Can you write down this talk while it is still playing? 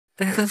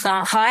Because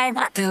I'm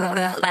hard to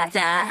look like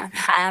that.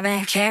 I've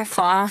been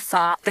careful,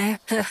 something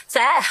to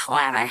say.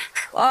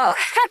 Whoa.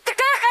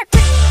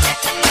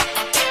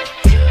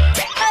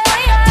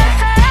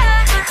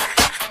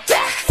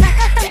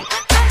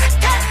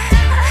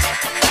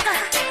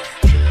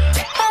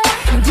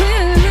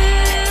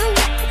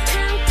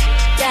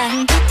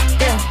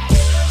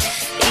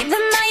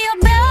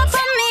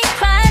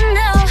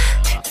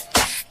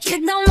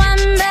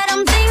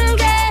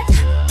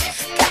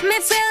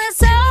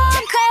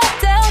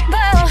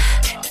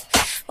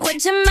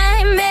 Would you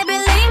mind, maybe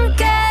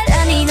link it?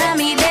 I need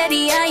me,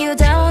 baby, are you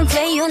down?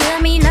 Play you,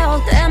 let me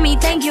know. Tell me,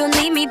 thank you,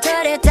 leave me,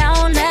 put it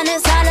down. And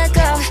it's all a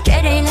go.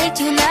 Getting late,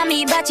 you love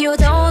me, but you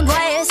don't.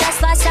 Why is that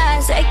my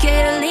size? Take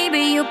it or leave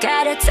it, you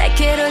gotta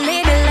take it or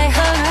leave it like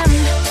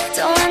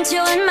don't want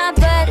you in my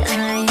bed,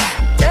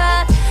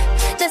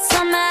 just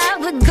somehow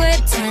have a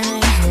good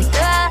time,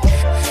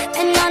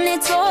 and no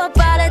need to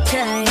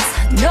apologize,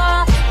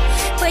 no.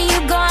 But you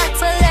got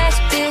to let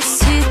this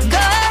shit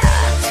go.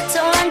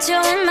 Don't want you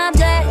in my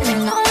bed.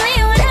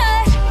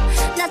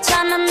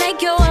 Tryna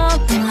make you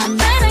up, I'm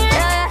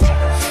better,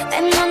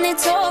 and no need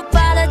to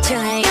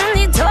apologize. You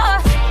need to,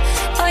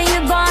 or you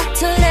got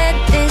to let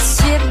this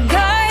shit go.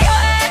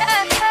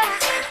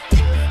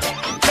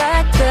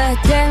 But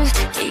you're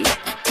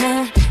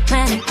there,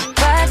 man.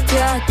 But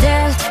you're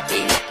there,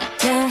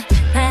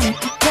 man.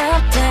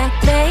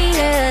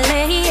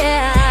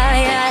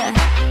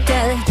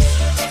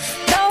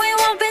 Though we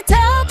won't be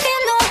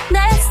talking the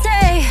next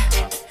day,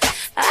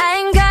 I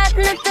ain't got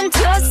nothing to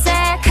say.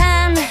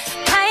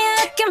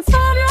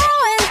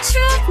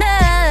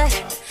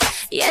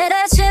 Yeah,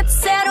 the ship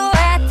said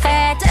wet.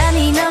 Tell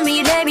me, know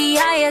me, baby,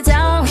 how you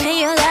down? Can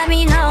you let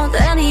me know?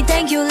 Tell me,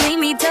 thank you, leave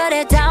me, put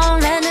it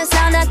down. And it's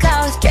on the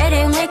couch,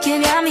 getting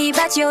wicked, yummy,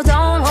 but you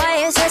don't.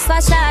 Why is this my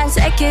shot?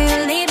 Take it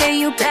or leave it,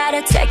 you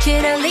gotta take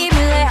it or leave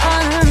it, like,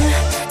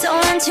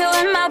 don't want you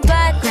in my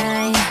bed,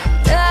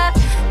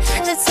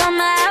 just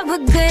somehow have a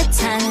good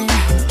time,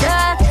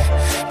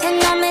 and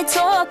no need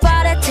to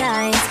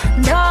apologize,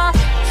 no.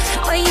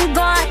 Or you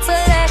got to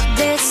let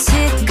this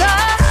shit go.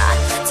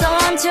 Don't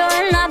want you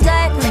in my bed.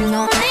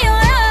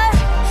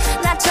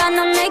 Not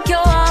tryna make you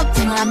up,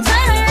 I'm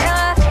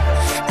better,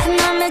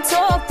 and I'm meant to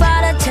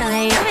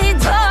apologize.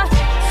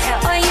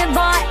 Or you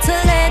got to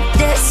let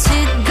this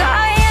shit go,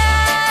 and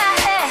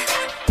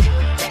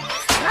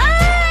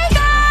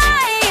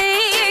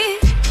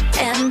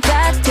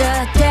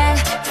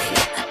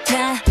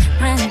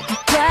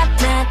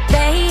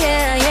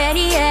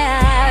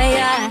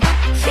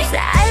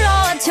I know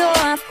what you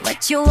want,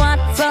 what you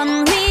want from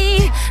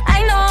me.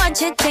 I know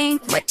what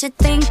you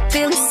think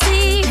you'll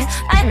see.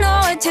 I know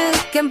what you're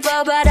looking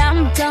for, but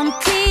I'm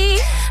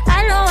complete.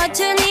 I know what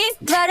you need,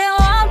 but it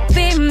won't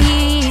be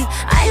me.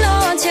 I know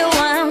what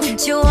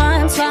you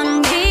want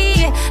from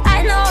me.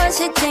 I know what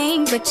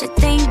you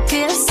think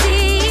you'll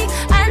see.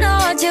 I know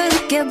what you're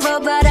looking for,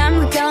 but